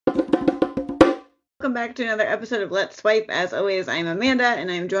Welcome back to another episode of Let's Swipe. As always, I'm Amanda,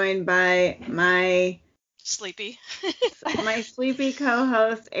 and I'm joined by my sleepy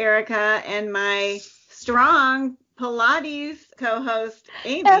co-host Erica and my strong Pilates co-host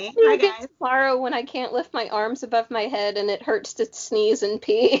Amy. Hi guys. Tomorrow when I can't lift my arms above my head and it hurts to sneeze and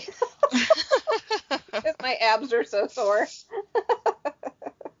pee because my abs are so sore.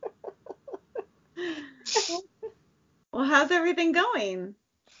 Well, how's everything going?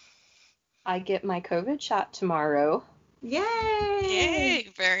 I get my COVID shot tomorrow. Yay!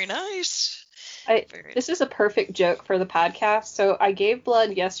 Very nice. This is a perfect joke for the podcast. So I gave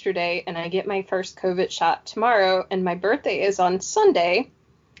blood yesterday and I get my first COVID shot tomorrow and my birthday is on Sunday.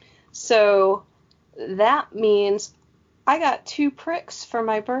 So that means I got 2 pricks for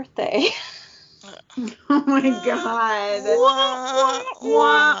my birthday. Oh my god.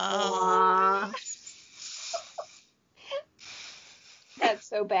 Wah. That's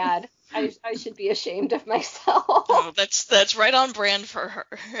so bad. I should be ashamed of myself. Oh, that's right on brand for her,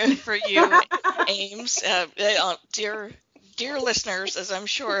 for you, Ames. Dear listeners, as I'm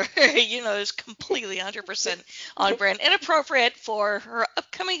sure you know, is completely 100% on brand. Inappropriate for her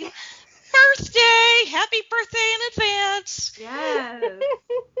upcoming birthday. Happy birthday in advance. Yes.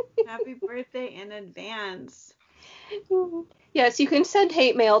 Happy birthday in advance. Yes, you can send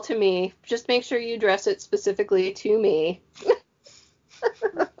hate mail to me. Just make sure you address it specifically to me.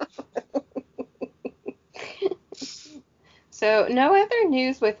 So, no other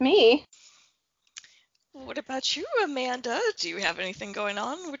news with me. What about you, Amanda? Do you have anything going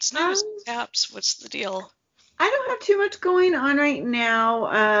on? What's news? Apps? What's the deal? I don't have too much going on right now.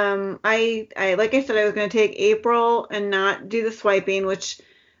 I like I said, I was going to take April and not do the swiping, which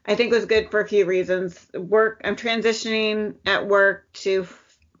I think was good for a few reasons. I'm transitioning at work to,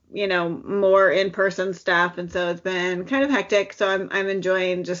 more in-person stuff, and so it's been kind of hectic. So I'm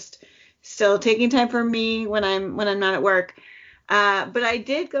enjoying just still taking time for me when I'm not at work. But I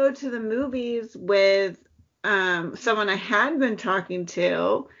did go to the movies with someone I had been talking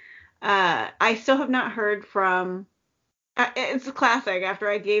to. I still have not heard from. It's a classic. After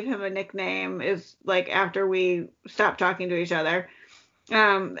I gave him a nickname, is like after we stopped talking to each other.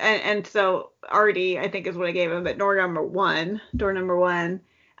 And so Artie, I think is what I gave him, but door number one.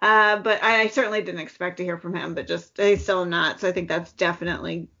 But I certainly didn't expect to hear from him, but just he's still not. So I think that's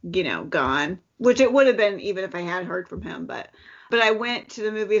definitely, gone, which it would have been even if I had heard from him. But I went to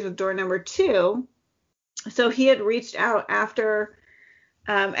the movies with door number 2. So he had reached out after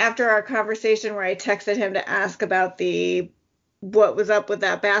our conversation where I texted him to ask about what was up with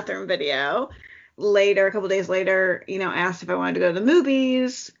that bathroom video. Later, a couple days later, asked if I wanted to go to the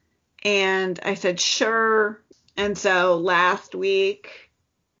movies, and I said sure. And so last week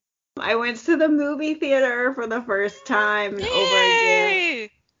I went to the movie theater for the first time in over a year.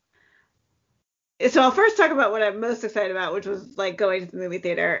 So I'll first talk about what I'm most excited about, which was like going to the movie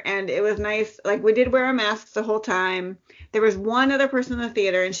theater. And it was nice. Like, we did wear our masks the whole time. There was one other person in the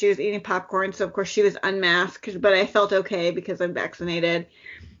theater and she was eating popcorn. So of course she was unmasked, but I felt okay because I'm vaccinated.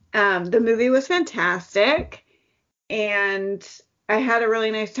 The movie was fantastic and I had a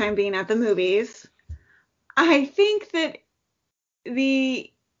really nice time being at the movies. I think that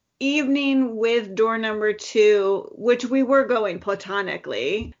the evening with door number 2, which we were going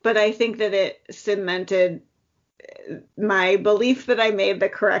platonically, but I think that it cemented my belief that I made the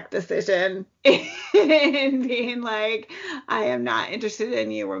correct decision in being like, I am not interested in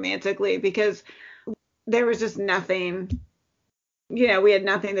you romantically, because there was just nothing, we had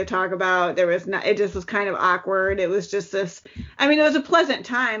nothing to talk about. It just was kind of awkward. It was just this, it was a pleasant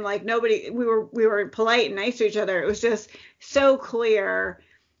time. Like, we were polite and nice to each other. It was just so clear.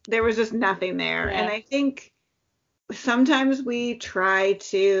 There was just nothing there. Yeah. And I think sometimes we try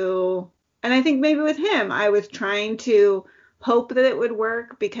to, and I think maybe with him, I was trying to hope that it would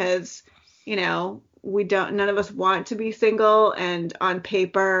work because, none of us want to be single, and on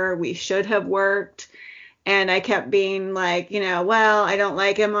paper we should have worked. And I kept being like, well, I don't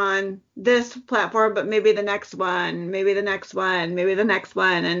like him on this platform, but maybe the next one, maybe the next one, maybe the next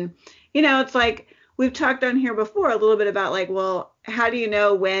one. And, it's like, we've talked on here before a little bit about like, well, how do you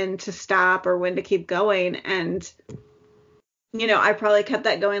know when to stop or when to keep going? And, I probably kept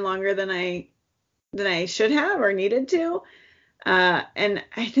that going longer than I should have or needed to. And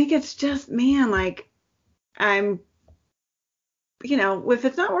I think it's just, man, like, I'm, if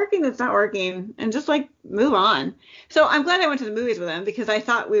it's not working, it's not working, and just like move on. So I'm glad I went to the movies with him because I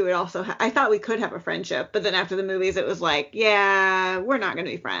thought we would also, I thought we could have a friendship, but then after the movies, it was like, yeah, we're not going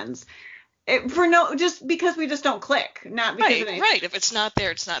to be friends. Just because we just don't click, not because of anything. Right. If it's not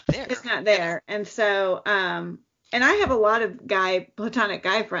there, it's not there. It's not there. And so, and I have a lot of platonic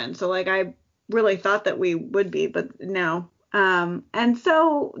guy friends. So like I really thought that we would be, but no. And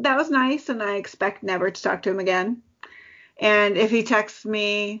so that was nice, and I expect never to talk to him again. And if he texts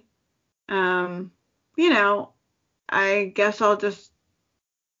me, you know, I guess I'll just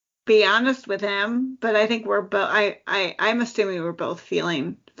be honest with him. But I think we're both, I'm assuming we're both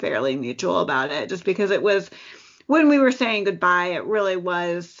feeling fairly mutual about it, just because it was, when we were saying goodbye, it really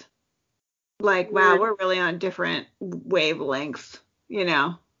was like, wow, we're really on different wavelengths, you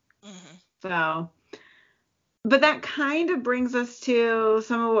know? Mm-hmm. So, but that kind of brings us to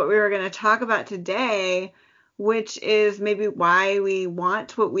some of what we were going to talk about today, which is maybe why we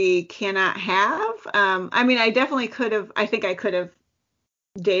want what we cannot have. I mean, I think I could have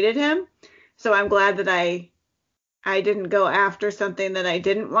dated him. So I'm glad that I didn't go after something that I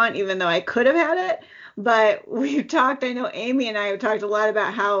didn't want, even though I could have had it. But we've talked, I know Amy and I have talked a lot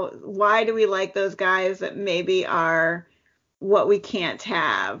about why do we like those guys that maybe are what we can't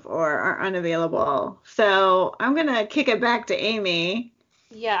have or are unavailable. So I'm going to kick it back to Amy.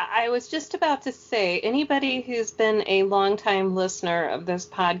 Yeah, I was just about to say, anybody who's been a longtime listener of this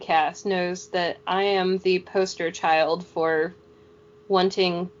podcast knows that I am the poster child for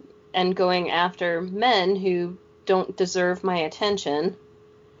wanting and going after men who don't deserve my attention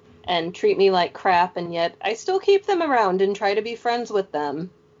and treat me like crap, and yet I still keep them around and try to be friends with them.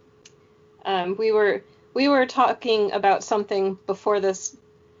 We were talking about something before this,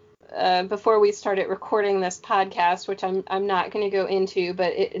 before we started recording this podcast, which I'm not going to go into,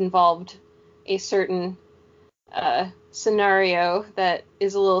 but it involved a certain scenario that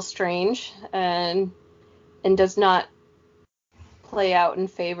is a little strange and does not play out in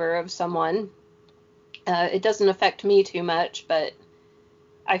favor of someone. It doesn't affect me too much, but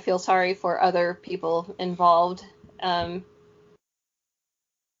I feel sorry for other people involved.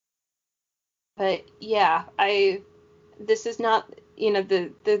 But yeah, this is not,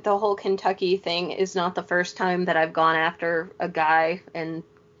 the whole Kentucky thing is not the first time that I've gone after a guy and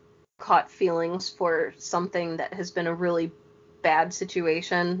caught feelings for something that has been a really bad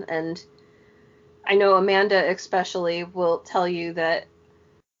situation. And I know Amanda especially will tell you that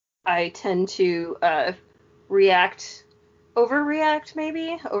I tend to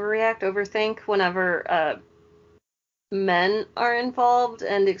overthink whenever men are involved,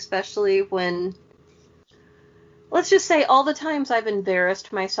 and especially when, let's just say, all the times I've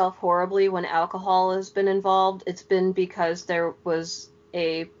embarrassed myself horribly when alcohol has been involved, it's been because there was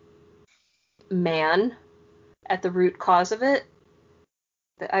a man at the root cause of it.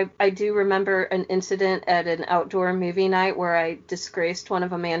 I do remember an incident at an outdoor movie night where I disgraced one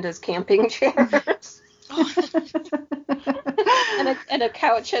of Amanda's camping chairs. and a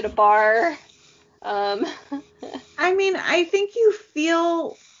couch at a bar. I mean, I think you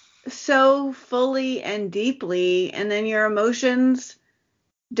feel so fully and deeply, and then your emotions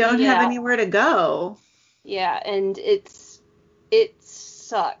don't have anywhere to go. Yeah, and it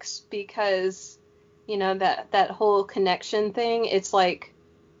sucks because, that whole connection thing, it's like,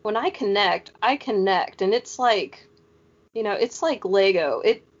 when I connect, and it's like, it's like Lego.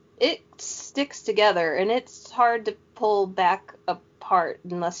 It sticks together, and it's hard to pull back apart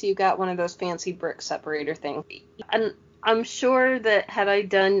unless you got one of those fancy brick separator things. And I'm sure that had I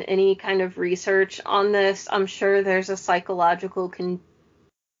done any kind of research on this, I'm sure there's a psychological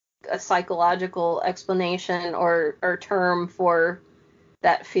explanation or term for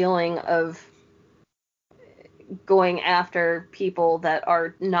that feeling of going after people that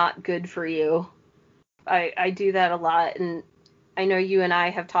are not good for you. I do that a lot, and I know you and I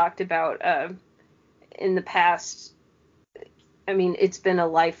have talked about in the past. I mean, it's been a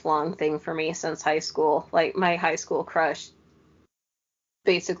lifelong thing for me since high school. Like, my high school crush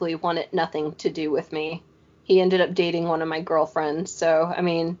basically wanted nothing to do with me. He ended up dating one of my girlfriends. So, I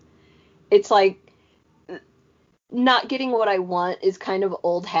mean, it's like not getting what I want is kind of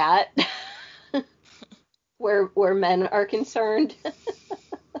old hat where men are concerned.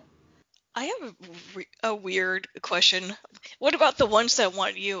 I have a weird question. What about the ones that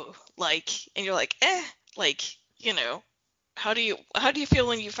want you, and you're like, how do you feel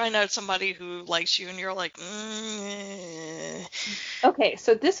when you find out somebody who likes you and you're like, Okay,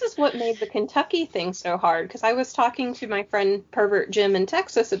 so this is what made the Kentucky thing so hard, because I was talking to my friend Pervert Jim in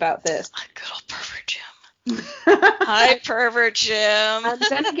Texas about this. Good old Pervert Jim. Hi, Pervert Jim. I'm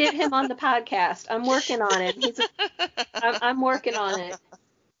gonna get him on the podcast. I'm working on it. I'm working on it.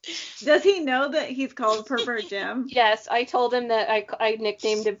 Does he know that he's called Pervert Jim? Yes, I told him that I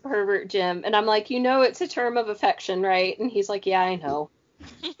nicknamed him Pervert Jim, and I'm like, it's a term of affection, right? And he's like, yeah, I know.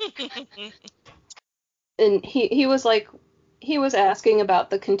 And he was like, he was asking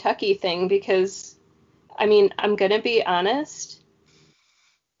about the Kentucky thing because, I mean, I'm gonna be honest,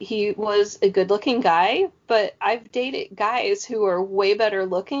 he was a good-looking guy, but I've dated guys who are way better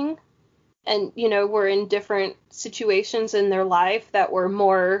looking and, you know, were in different situations in their life that were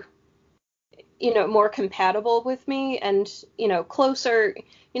more, you know, more compatible with me and, you know, closer.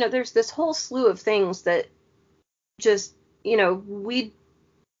 You know, there's this whole slew of things that just, you know, we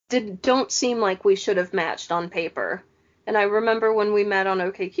don't seem like we should have matched on paper. And I remember when we met on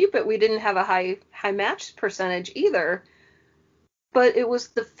OkCupid, we didn't have a high match percentage either. But it was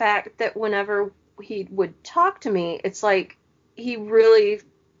the fact that whenever he would talk to me, it's like he really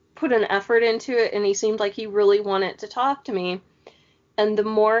put an effort into it, and he seemed like he really wanted to talk to me. And the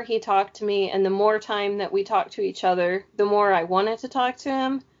more he talked to me and the more time that we talked to each other, the more I wanted to talk to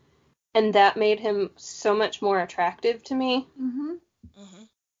him. And that made him so much more attractive to me. Mm-hmm. Mm-hmm.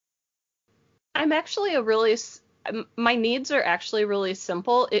 I'm actually my needs are actually really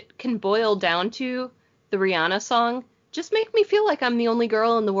simple. It can boil down to the Rihanna song. Just make me feel like I'm the only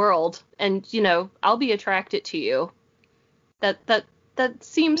girl in the world, and, you know, I'll be attracted to you. That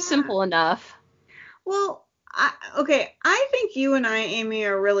seems simple enough. Well, I think you and I, Amy,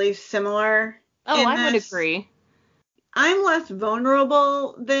 are really similar. Oh, I would agree. I'm less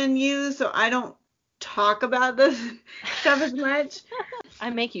vulnerable than you, so I don't talk about this stuff as much. I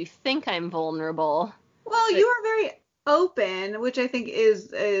make you think I'm vulnerable. Well, you are very open, which I think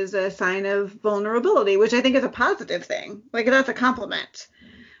is a sign of vulnerability, which I think is a positive thing. Like, that's a compliment.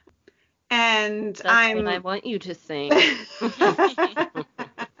 And That's what I want you to think.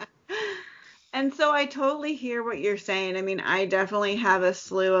 And so I totally hear what you're saying. I mean, I definitely have a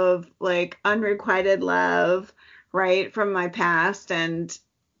slew of, like, unrequited love, right, from my past. And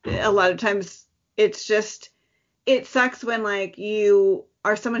a lot of times it's just, it sucks when, like, you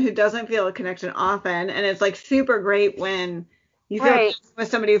are someone who doesn't feel a connection often. And it's, like, super great when you feel with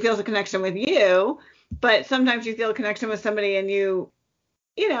somebody who feels a connection with you. But sometimes you feel a connection with somebody and you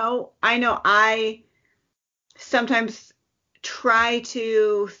know I sometimes try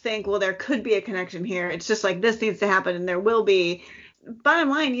to think, well, there could be a connection here. It's just like, this needs to happen and there will be. Bottom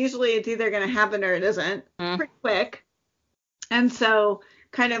line, usually it's either going to happen or it isn't. Pretty quick. And so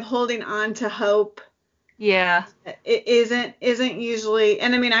kind of holding on to hope. Yeah. It isn't usually,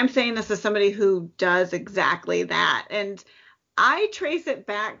 and I mean, I'm saying this as somebody who does exactly that. And I trace it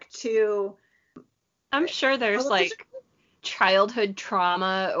back to, I'm sure there's like childhood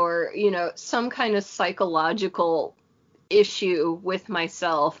trauma or, you know, some kind of psychological issue with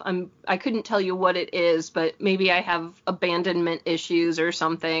myself. I couldn't tell you what it is, but maybe I have abandonment issues or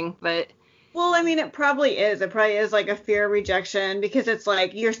something. But well, I mean, it probably is. It probably is like a fear of rejection, because it's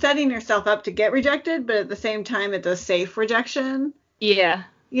like you're setting yourself up to get rejected, but at the same time, it's a safe rejection. Yeah.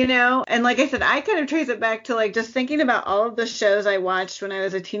 You know, and like I said, I kind of trace it back to, like, just thinking about all of the shows I watched when I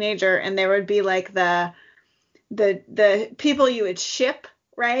was a teenager, and there would be like the people you would ship,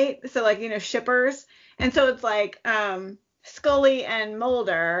 right? So, like, you know, shippers. And so it's like Scully and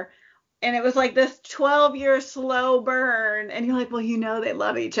Mulder, and it was like this 12-year slow burn, and you're like, well, you know, they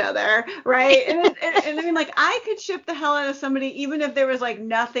love each other, right? And I mean, like, I could ship the hell out of somebody even if there was like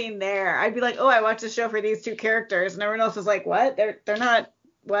nothing there. I'd be like, oh, I watched a show for these two characters, and everyone else is like, what? They're not,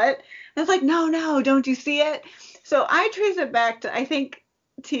 what? And it's like, no, don't you see it? So I trace it back to, I think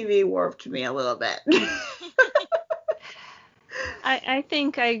TV warped me a little bit. I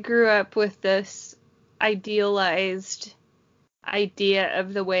think I grew up with this idealized idea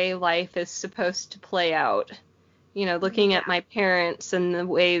of the way life is supposed to play out. You know, looking at my parents and the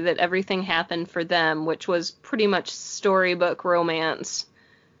way that everything happened for them, which was pretty much storybook romance.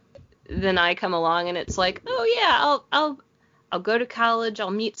 Then I come along and it's like, oh yeah, I'll go to college,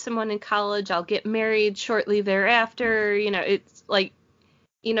 I'll meet someone in college, I'll get married shortly thereafter. You know, it's like,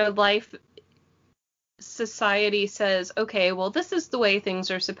 you know, life, society says, okay, well, this is the way things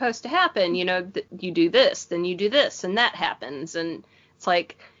are supposed to happen. You know, you do this, then you do this, and that happens. And it's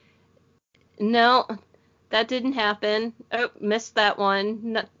like, no, that didn't happen. Oh, missed that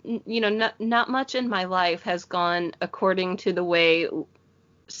one. Not much in my life has gone according to the way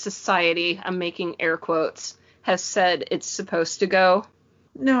society, I'm making air quotes, has said it's supposed to go.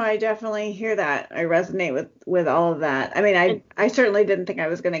 No, I definitely hear that. I resonate with all of that. I mean, I certainly didn't think I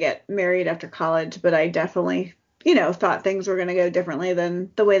was going to get married after college, but I definitely, you know, thought things were going to go differently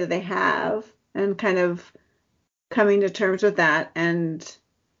than the way that they have, and kind of coming to terms with that. And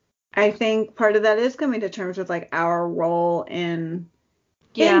I think part of that is coming to terms with, like, our role in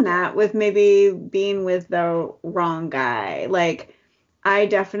that, with maybe being with the wrong guy. Like, I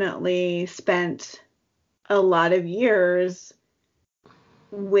definitely spent a lot of years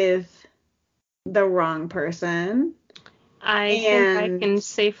with the wrong person. I think I can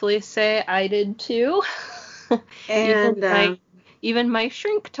safely say I did too. And even my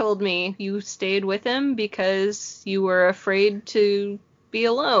shrink told me you stayed with him because you were afraid to be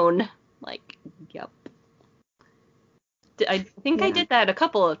alone. Like, yep. I think I did that a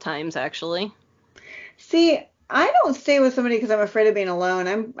couple of times, actually. See, I don't stay with somebody because I'm afraid of being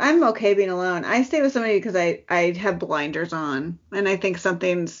alone. I'm okay being alone. I stay with somebody because I have blinders on, and I think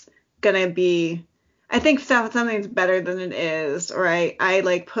something's gonna be. I think something's better than it is, or I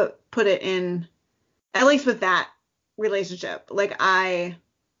like put it in, at least with that relationship. Like I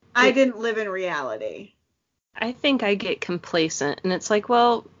didn't live in reality. I think I get complacent, and it's like,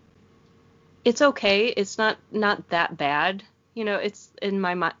 well, it's okay. It's not that bad. You know, it's in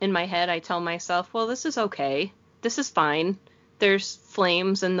my head. I tell myself, well, this is okay. This is fine. There's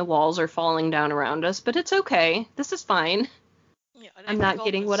flames and the walls are falling down around us, but it's okay. This is fine. Yeah, I'm not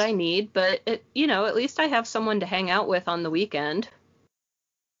getting what I need, but at least I have someone to hang out with on the weekend.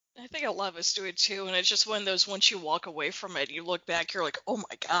 I think a lot of us do it too, and it's just one of those, once you walk away from it, you look back, you're like, oh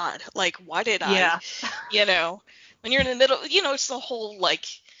my God, like, why did I, when you're in the middle, it's the whole, like,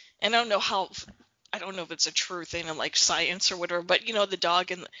 and I don't know if it's a true thing in, like, science or whatever, but, the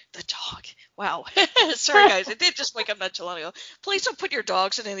dog and the dog, wow, sorry guys, I did just wake up not too long ago. Please don't put your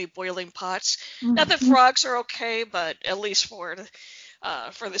dogs in any boiling pots. Not that frogs are okay, but at least for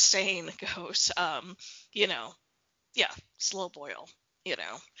the saying goes, slow boil,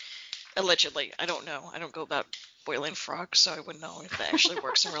 allegedly. I don't know. I don't go about boiling frogs, so I wouldn't know if that actually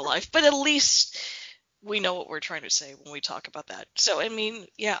works in real life. But at least we know what we're trying to say when we talk about that. So, I mean,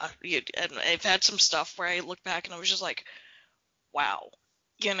 yeah, and I've had some stuff where I look back and I was just like, wow,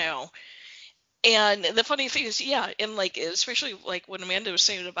 And the funny thing is, and like, especially like what Amanda was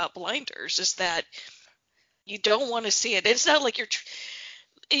saying about blinders, is that you don't want to see it. It's not like you're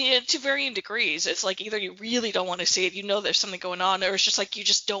to varying degrees. It's like either you really don't want to see it, there's something going on, or it's just like you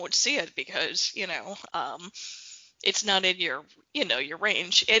just don't see it because it's not in your your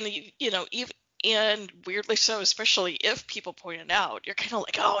range, and even, and weirdly so, especially if people point it out, you're kind of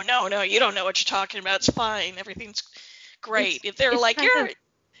like, oh no, you don't know what you're talking about. It's fine, everything's great. If they're like,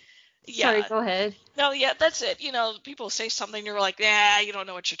 Sorry, go ahead. No, yeah, that's it. People say something, you're like, yeah, you don't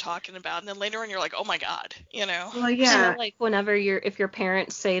know what you're talking about. And then later on, you're like, oh my God, Well, yeah. Like whenever if your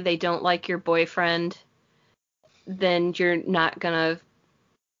parents say they don't like your boyfriend, then you're not gonna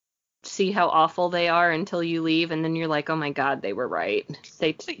see how awful they are until you leave, and then you're like, oh my God, they were right.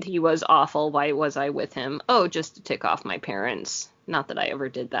 He was awful. Why was I with him? Oh, just to tick off my parents. Not that I ever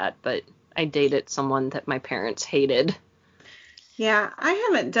did that, but I dated someone that my parents hated. Yeah, I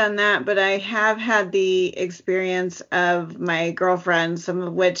haven't done that, but I have had the experience of my girlfriends, some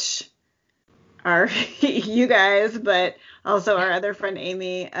of which are you guys, but also our other friend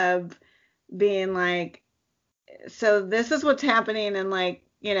Amy, of being like, so this is what's happening, and like,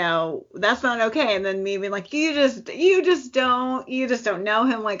 that's not okay. And then me being like, you just don't know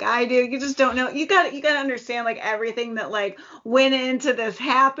him like I do. You just don't know. You got to understand like everything that like went into this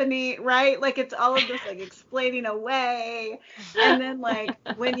happening, right? Like it's all of this like explaining away. And then like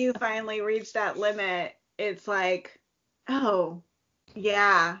when you finally reach that limit, it's like, oh,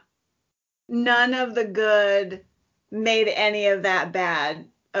 yeah. None of the good made any of that bad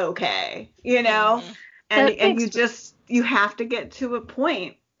okay, Mm-hmm. And you have to get to a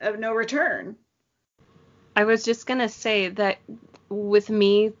point of no return. I was just gonna say that with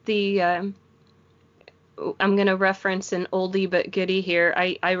me, I'm gonna reference an oldie but goodie here.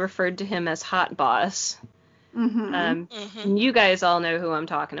 I referred to him as Hot Boss. Mm-hmm. You guys all know who I'm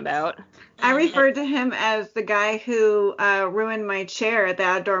talking about. I referred to him as the guy who ruined my chair at the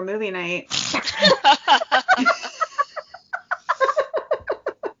outdoor movie night.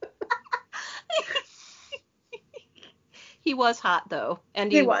 He was hot though,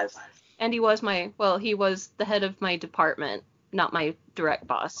 and he was he was the head of my department, not my direct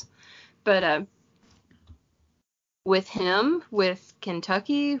boss. But with him, with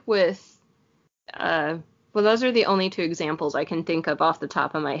Kentucky, with those are the only two examples I can think of off the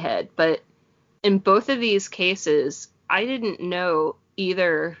top of my head. But in both of these cases, I didn't know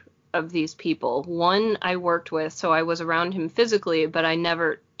either of these people. One I worked with, so I was around him physically, but I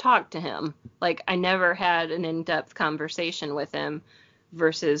never talked to him. Like, I never had an in-depth conversation with him,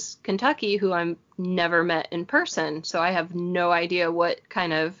 versus Kentucky, who I'm never met in person. So I have no idea what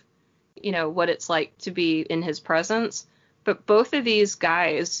kind of, what it's like to be in his presence. But both of these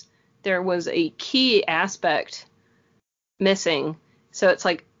guys, there was a key aspect missing. So it's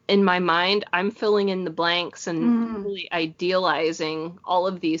like, in my mind, I'm filling in the blanks and really idealizing all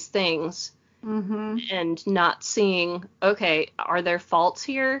of these things and not seeing, okay, are there faults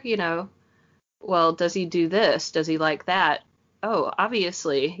here? Well, does he do this? Does he like that? Oh,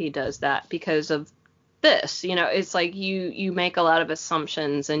 obviously he does that because of this. It's like you make a lot of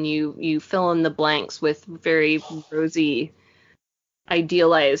assumptions and you fill in the blanks with very rosy,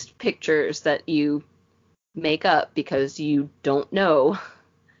 idealized pictures that you make up because you don't know.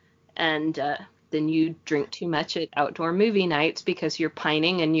 And then you drink too much at outdoor movie nights because you're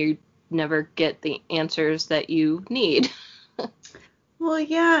pining and you never get the answers that you need. Well,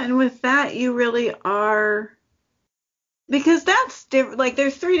 yeah, and with that, you really are, because that's different. Like,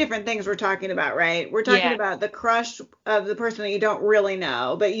 there's three different things we're talking about, right? We're talking Yeah. about the crush of the person that you don't really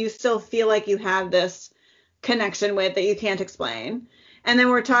know, but you still feel like you have this connection with that you can't explain. And then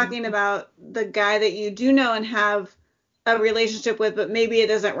we're talking about the guy that you do know and have a relationship with, but maybe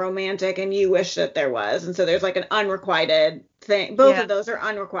it isn't romantic and you wish that there was. And so there's like an unrequited thing. Both Yeah. of those are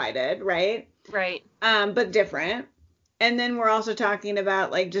unrequited, right? Right. But different. And then we're also talking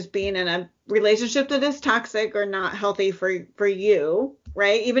about like just being in a relationship that is toxic or not healthy for you,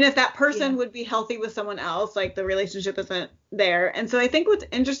 right? Even if that person would be healthy with someone else, like the relationship isn't there. And so I think what's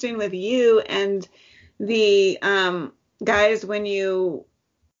interesting with you and the guys, when you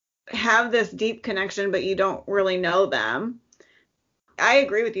have this deep connection but you don't really know them, I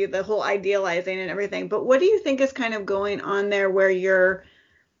agree with you, the whole idealizing and everything. But what do you think is kind of going on there where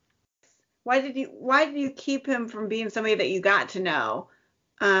why did you keep him from being somebody that you got to know,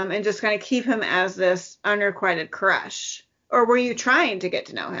 and just kind of keep him as this unrequited crush? Or were you trying to get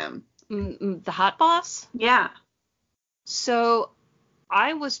to know him? The hot boss? Yeah. So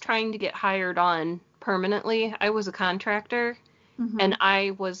I was trying to get hired on permanently. I was a contractor, and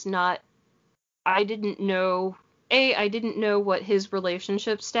I didn't know what his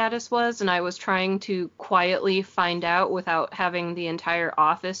relationship status was, and I was trying to quietly find out without having the entire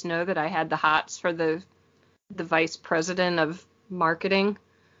office know that I had the hots for the vice president of marketing.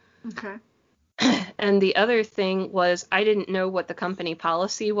 Okay. And the other thing was I didn't know what the company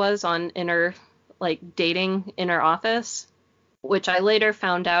policy was on dating inner office, which I later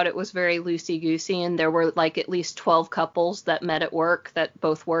found out it was very loosey-goosey, and there were like at least 12 couples that met at work that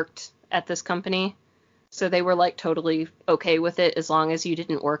both worked at this company. So they were like totally okay with it as long as you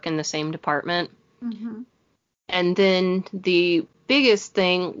didn't work in the same department. And then the biggest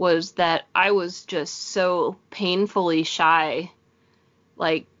thing was that I was just so painfully shy.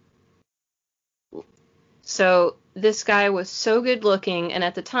 So this guy was so good looking, and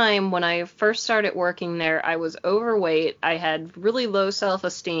at the time when I first started working there, I was overweight. I had really low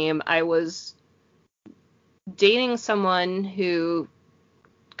self-esteem. I was dating someone who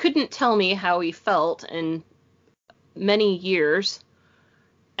couldn't tell me how he felt in many years,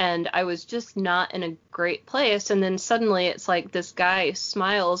 and I was just not in a great place. And then suddenly it's like this guy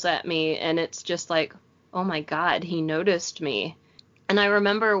smiles at me, and it's just like, oh my God, he noticed me. And I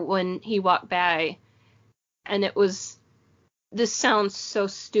remember when he walked by, and this sounds so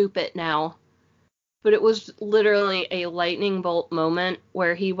stupid now, but it was literally a lightning bolt moment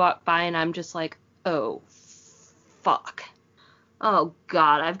where he walked by and I'm just like, oh, fuck. Oh,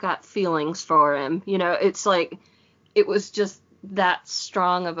 God, I've got feelings for him. It's like, it was just that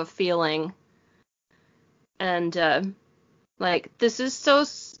strong of a feeling. And,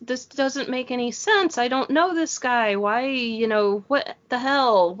 this doesn't make any sense. I don't know this guy. Why, what the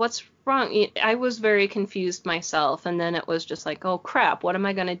hell? What's wrong? I was very confused myself. And then it was just like, oh, crap, what am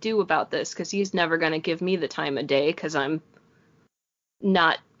I going to do about this? Because he's never going to give me the time of day because I'm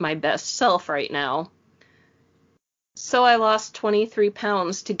not my best self right now. So I lost 23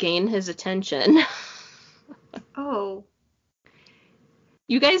 pounds to gain his attention. Oh.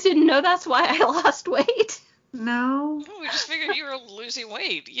 You guys didn't know that's why I lost weight? No. We just figured you were losing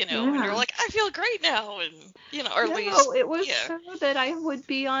weight, and Yeah. you're like, I feel great now, and or at No, least it was so that I would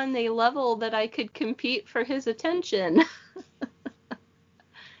be on a level that I could compete for his attention.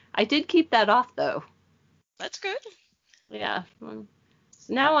 I did keep that off though. That's good. Yeah.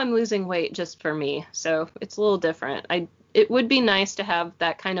 Now I'm losing weight just for me, so it's a little different. It would be nice to have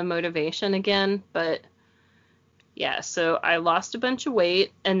that kind of motivation again, but yeah, so I lost a bunch of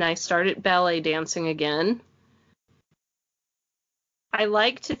weight and I started ballet dancing again. I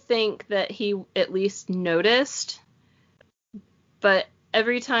like to think that he at least noticed, but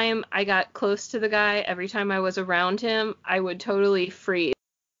every time I got close to the guy, every time I was around him, I would totally freeze.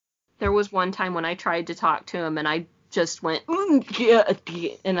 There was one time when I tried to talk to him and I just went,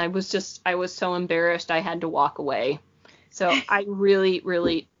 and I was so embarrassed I had to walk away. So I really,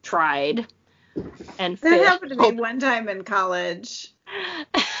 really tried and failed. That happened to me one time in college.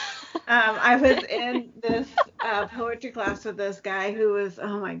 I was in this poetry class with this guy who was,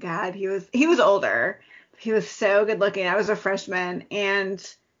 oh my God, he was older. He was so good looking. I was a freshman,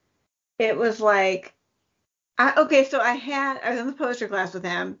 and it was like, Okay, so I was in the poster class with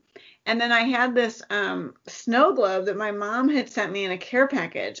him, and then I had this snow globe that my mom had sent me in a care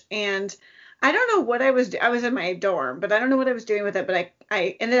package, and I don't know what I was in my dorm, but I don't know what I was doing with it, but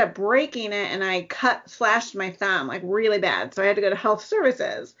I ended up breaking it, and I slashed my thumb like really bad, so I had to go to health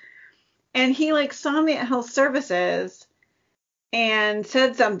services. And he like saw me at health services and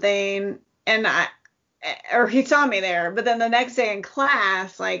said something, and or he saw me there, but then the next day in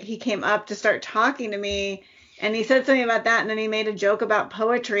class, like he came up to start talking to me, and he said something about that, and then he made a joke about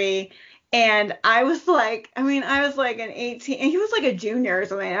poetry, and I was like, I was like an 18, and he was like a junior or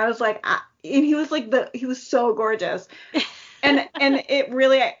something. I was like, and he was like he was so gorgeous. And it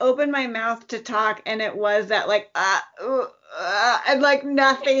really, I opened my mouth to talk, and it was that like, and like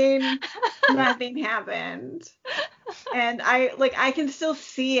nothing happened. And I can still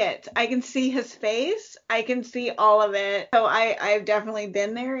see it. I can see his face. I can see all of it. So I've definitely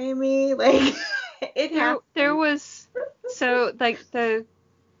been there, Amy. Like it happened. There was, so like the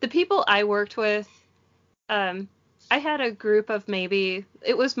people I worked with, I had a group of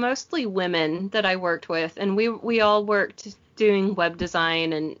it was mostly women that I worked with, and we all worked doing web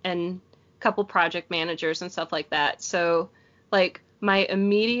design and a couple project managers and stuff like that. So like my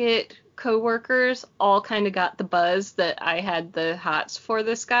immediate coworkers all kind of got the buzz that I had the hots for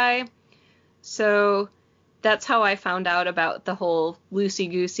this guy. So that's how I found out about the whole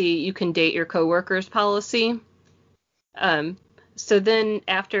loosey-goosey, you can date your coworkers policy. So then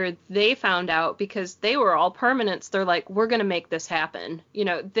after they found out, because they were all permanents, they're like, we're going to make this happen. You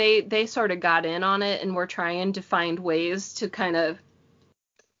know, they sort of got in on it and were trying to find ways to kind of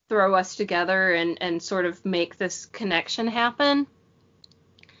throw us together and sort of make this connection happen.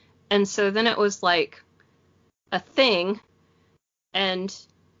 And so then it was like a thing. And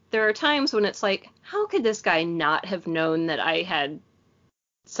there are times when it's like, how could this guy not have known that I had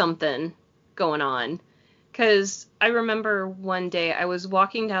something going on? Because I remember one day I was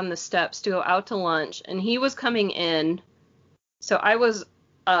walking down the steps to go out to lunch, and he was coming in. So I was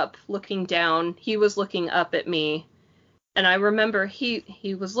up looking down. He was looking up at me. And I remember he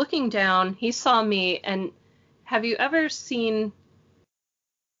was looking down. He saw me. And have you ever seen...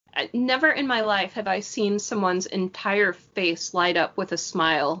 Never in my life have I seen someone's entire face light up with a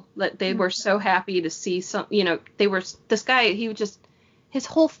smile. That they were so happy to see this guy, his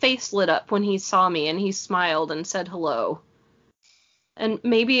whole face lit up when he saw me, and he smiled and said hello. And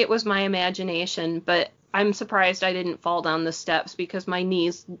maybe it was my imagination, but I'm surprised I didn't fall down the steps because my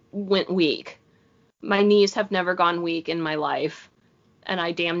knees went weak. My knees have never gone weak in my life, and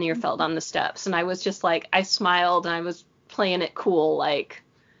I damn near fell down the steps. And I was just like, I smiled and I was playing it cool, like,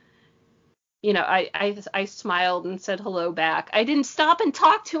 you know, I smiled and said hello back. I didn't stop and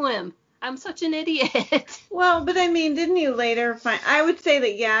talk to him. I'm such an idiot. Well, but I mean, didn't you later find... I would say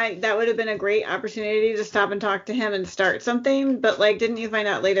that, yeah, that would have been a great opportunity to stop and talk to him and start something. But, like, didn't you find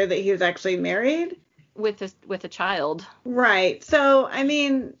out later that he was actually married? With a child. Right. So, I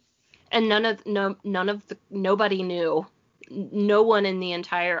mean... And nobody knew. No one in the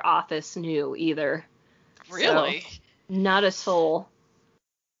entire office knew either. Really? So, not a soul.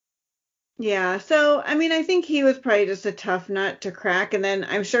 Yeah, so, I mean, I think he was probably just a tough nut to crack, and then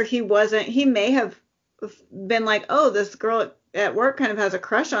I'm sure he may have been like, oh, this girl at work kind of has a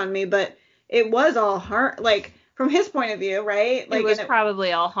crush on me, but it was all like, from his point of view, right? Like, it was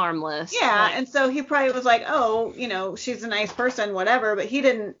probably all harmless. Yeah, and so he probably was like, oh, you know, she's a nice person, whatever, but he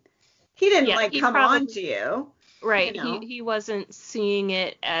didn't come on to you. Right, you know? he wasn't seeing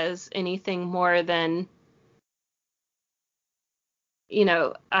it as anything more than, you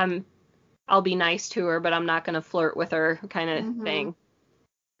know, I'll be nice to her, but I'm not going to flirt with her kind of thing.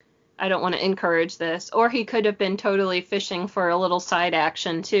 I don't want to encourage this. Or he could have been totally fishing for a little side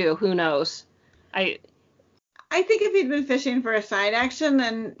action, too. Who knows? I think if he'd been fishing for a side action,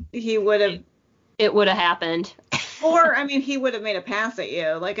 then he would have... It would have happened. Or, I mean, he would have made a pass at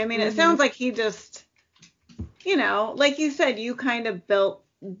you. Like, I mean, it sounds like he just, you know, like you said, you kind of built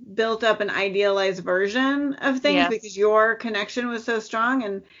up an idealized version of things because your connection was so strong.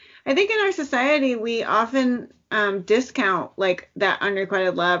 And I think in our society, we often discount, like, that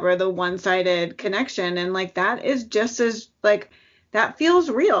unrequited love or the one-sided connection. And, like, that is just as, like, that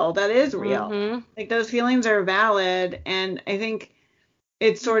feels real. That is real. Like, those feelings are valid. And I think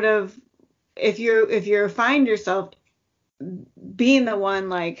it's sort of, if you find yourself being the one,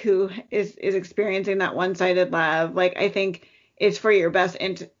 like, who is experiencing that one-sided love, like, I think it's for your best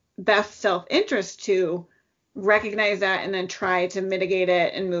self-interest to recognize that and then try to mitigate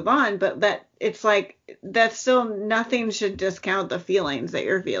it and move on. But that it's like, that's still, nothing should discount the feelings that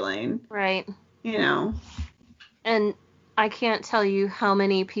you're feeling. Right. You know? And I can't tell you how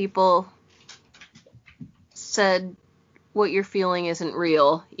many people said what you're feeling isn't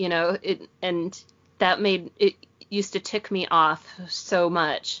real, you know, and that made it used to tick me off so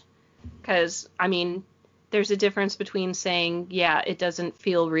much, because I mean, there's a difference between saying, yeah, it doesn't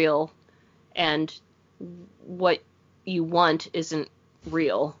feel real, and what you want isn't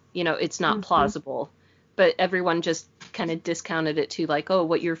real, you know, it's not plausible. But everyone just kind of discounted it to like, oh,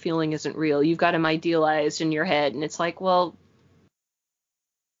 what you're feeling isn't real, you've got them idealized in your head. And it's like, well,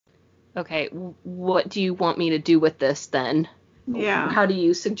 okay, what do you want me to do with this then? Yeah. How do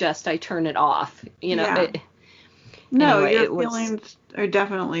you suggest I turn it off? You know, Yeah. No, anyway, your feelings are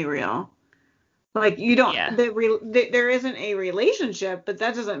definitely real. Like, you don't, Yeah. there isn't a relationship, but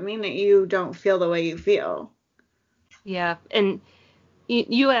that doesn't mean that you don't feel the way you feel. Yeah. And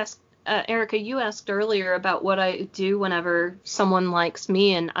you asked, Erica, you asked earlier about what I do whenever someone likes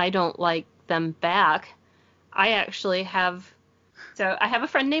me and I don't like them back. I actually have a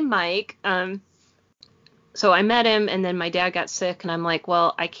friend named Mike. So I met him, and then my dad got sick, and I'm like,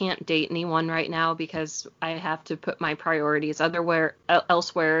 well, I can't date anyone right now because I have to put my priorities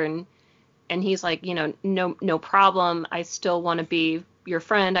elsewhere. And he's like, you know, no problem. I still want to be your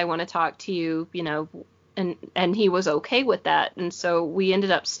friend. I want to talk to you, you know, and he was okay with that. And so we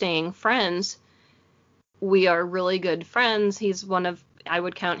ended up staying friends. We are really good friends. I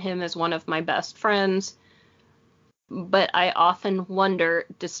would count him as one of my best friends. But I often wonder,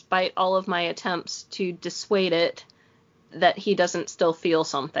 despite all of my attempts to dissuade it, that he doesn't still feel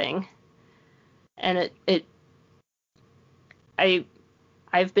something. And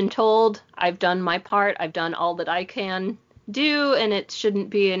I've been told I've done my part, I've done all that I can do, and it shouldn't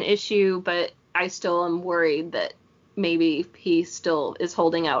be an issue, but I still am worried that maybe he still is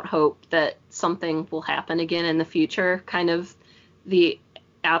holding out hope that something will happen again in the future, kind of the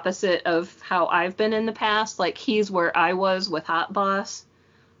opposite of how I've been in the past. Like, he's where I was with Hot Boss,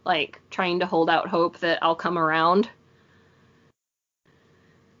 like trying to hold out hope that I'll come around.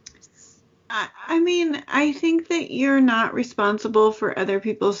 I mean, I think that you're not responsible for other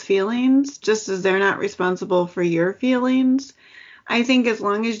people's feelings, just as they're not responsible for your feelings. I think as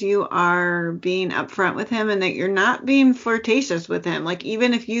long as you are being upfront with him and that you're not being flirtatious with him, like,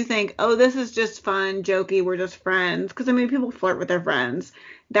 even if you think, oh, this is just fun, jokey, we're just friends, because I mean, people flirt with their friends,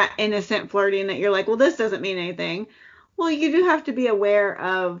 that innocent flirting that you're like, well, this doesn't mean anything. Well, you do have to be aware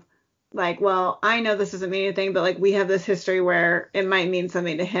of, like, well, I know this doesn't mean anything, but like, we have this history where it might mean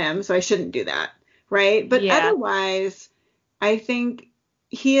something to him, so I shouldn't do that, right? But Yeah. Otherwise, I think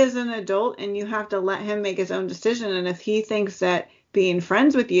he is an adult and you have to let him make his own decision. And if he thinks that being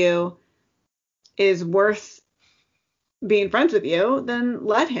friends with you is worth being friends with you, then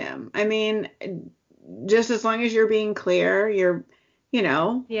let him. I mean, just as long as you're being clear, you're, you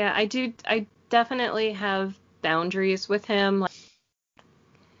know. Yeah, I definitely have boundaries with him. Like,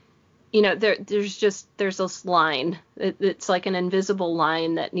 you know, there's this line. It's like an invisible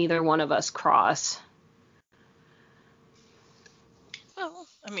line that neither one of us cross. Well,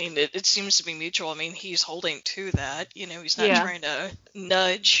 I mean, it seems to be mutual. I mean, he's holding to that. You know, he's not Yeah. trying to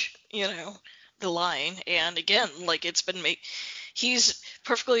nudge, you know, the line. And again, like, it's been he's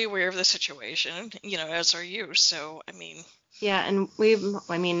perfectly aware of the situation, you know, as are you. So, I mean. Yeah, and we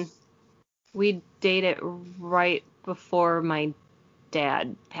dated right before my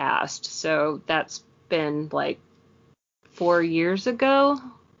dad passed. So that's been like 4 years ago.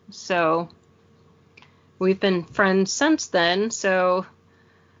 So we've been friends since then. So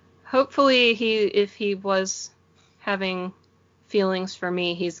hopefully if he was having feelings for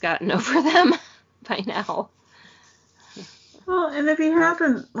me, he's gotten over them by now. Well, and if he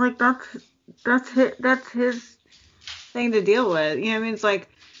hasn't, like, that's his thing to deal with. You know what I mean? It's like,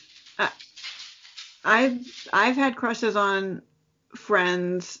 I've had crushes on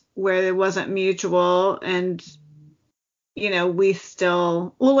friends where it wasn't mutual, and you know, we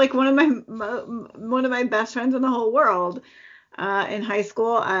still, well, like, one of my best friends in the whole world, in high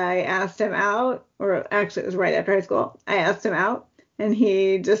school, I asked him out, or actually it was right after high school, I asked him out and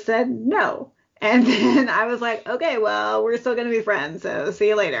he just said no. And then I was like, okay, well, we're still going to be friends, so see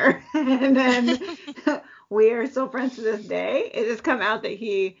you later. And then we are still friends to this day. It has come out that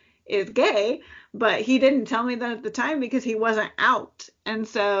he is gay, but he didn't tell me that at the time because he wasn't out. And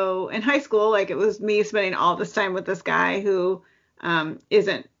so in high school, like, it was me spending all this time with this guy who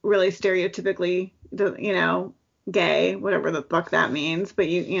isn't really stereotypically, you know, gay, whatever the fuck that means, but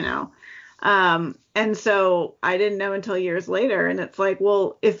you know. And so I didn't know until years later. And it's like,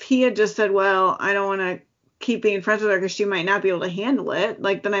 well, if he had just said, well, I don't want to keep being friends with her because she might not be able to handle it,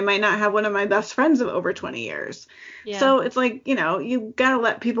 like, then I might not have one of my best friends of over 20 years. Yeah. So it's like, you know, you got to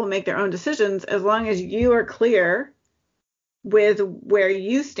let people make their own decisions. As long as you are clear with where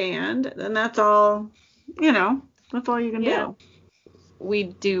you stand, then that's all you know, that's all you can do. We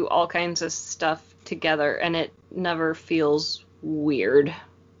do all kinds of stuff together, and it never feels weird.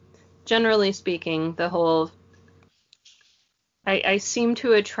 Generally speaking, the whole... I seem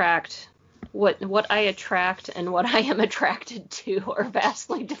to attract... What I attract and what I am attracted to are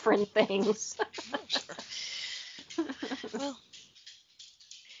vastly different things. Well,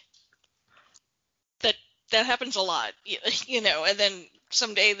 that happens a lot, you know, and then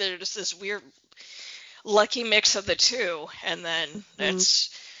someday there's this weird lucky mix of the two, and then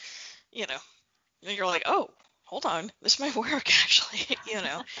it's, you know, and you're like, oh, hold on, this might work actually, you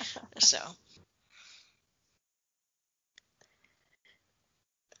know, so.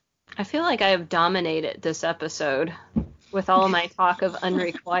 I feel like I have dominated this episode with all my talk of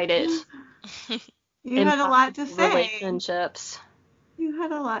unrequited You had a lot to say. relationships. You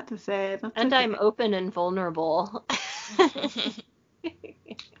had a lot to say. That's And okay. I'm open and vulnerable.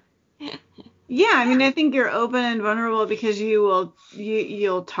 Yeah, I mean, I think you're open and vulnerable because you'll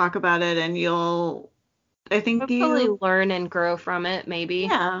talk about it, and I think Hopefully learn and grow from it, maybe.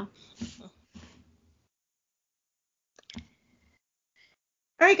 Yeah.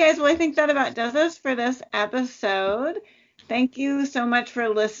 All right, guys. Well, I think that about does us for this episode. Thank you so much for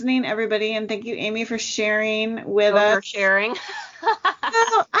listening, everybody, and thank you, Amy, for sharing with us. Oversharing.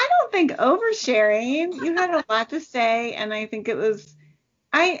 No, I don't think oversharing. You had a lot to say, and I think it was.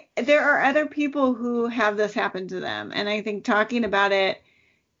 There are other people who have this happen to them, and I think talking about it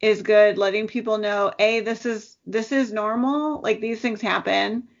is good. Letting people know, this is normal. Like, these things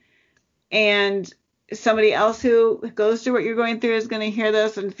happen, and somebody else who goes through what you're going through is going to hear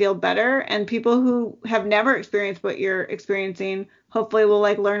this and feel better. And people who have never experienced what you're experiencing, hopefully will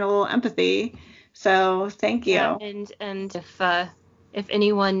learn a little empathy. So thank you. Yeah, and if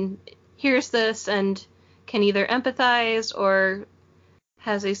anyone hears this and can either empathize or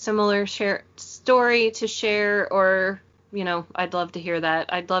has a similar story to share, or, you know, I'd love to hear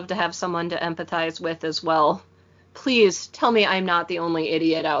that. I'd love to have someone to empathize with as well. Please tell me I'm not the only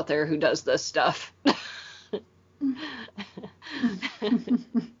idiot out there who does this stuff.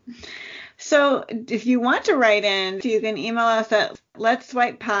 So if you want to write in, you can email us at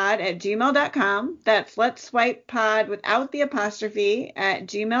letswipepod@gmail.com. That's letswipepod without the apostrophe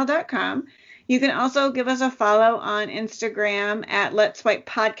 @gmail.com. You can also give us a follow on Instagram at Let's Swipe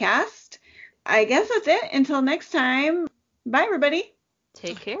Podcast. I guess that's it. Until next time. Bye, everybody.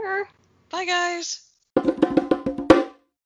 Take care. Bye, guys.